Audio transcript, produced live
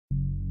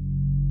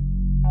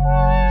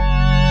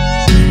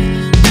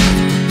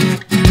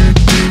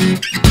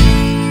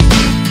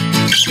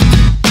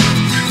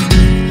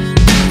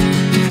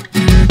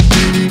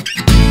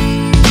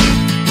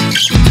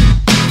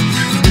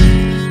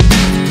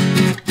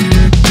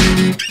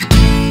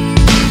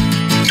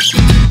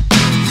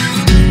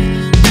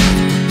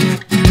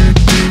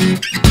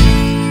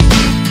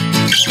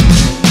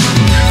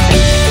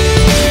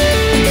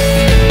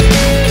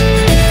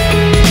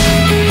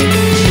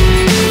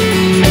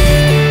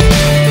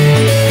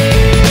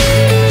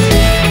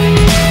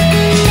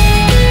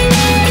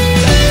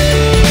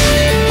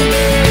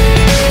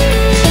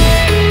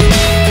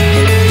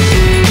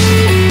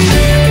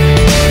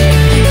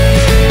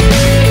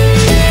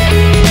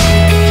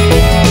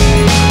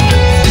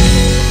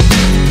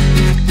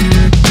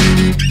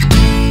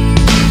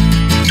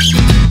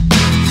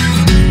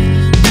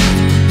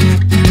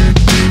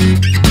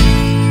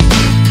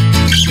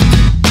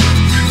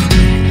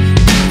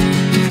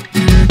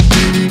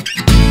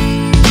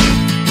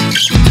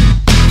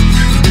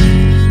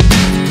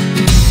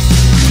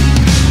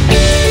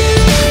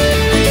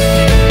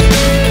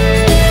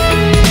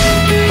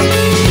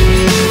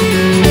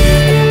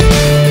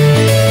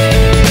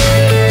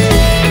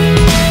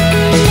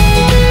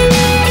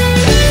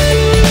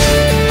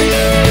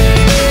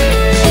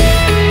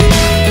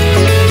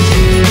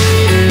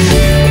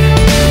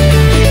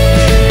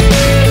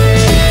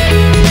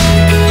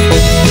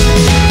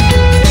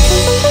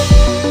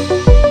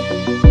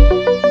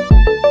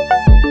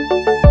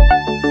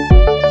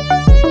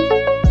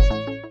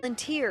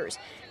years.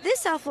 This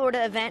South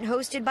Florida event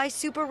hosted by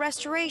Super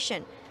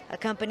Restoration, a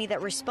company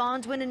that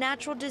responds when a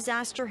natural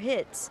disaster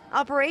hits.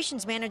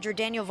 Operations manager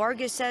Daniel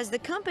Vargas says the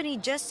company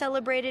just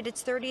celebrated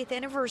its 30th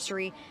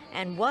anniversary,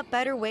 and what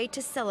better way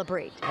to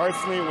celebrate?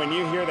 Personally, when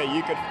you hear that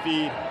you could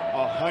feed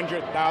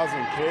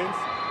 100,000 kids,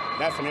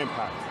 that's an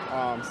impact.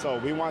 So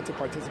we want to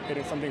participate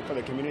in something for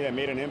the community that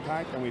made an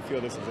impact, and we feel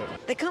this is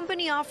it. The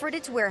company offered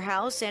its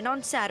warehouse, and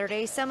on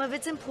Saturday, some of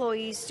its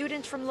employees,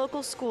 students from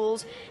local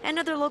schools, and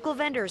other local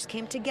vendors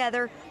came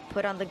together,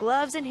 put on the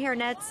gloves and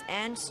hairnets,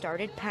 and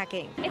started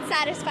packing. It's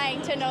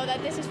satisfying to know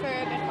that this is for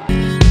a good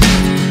cause.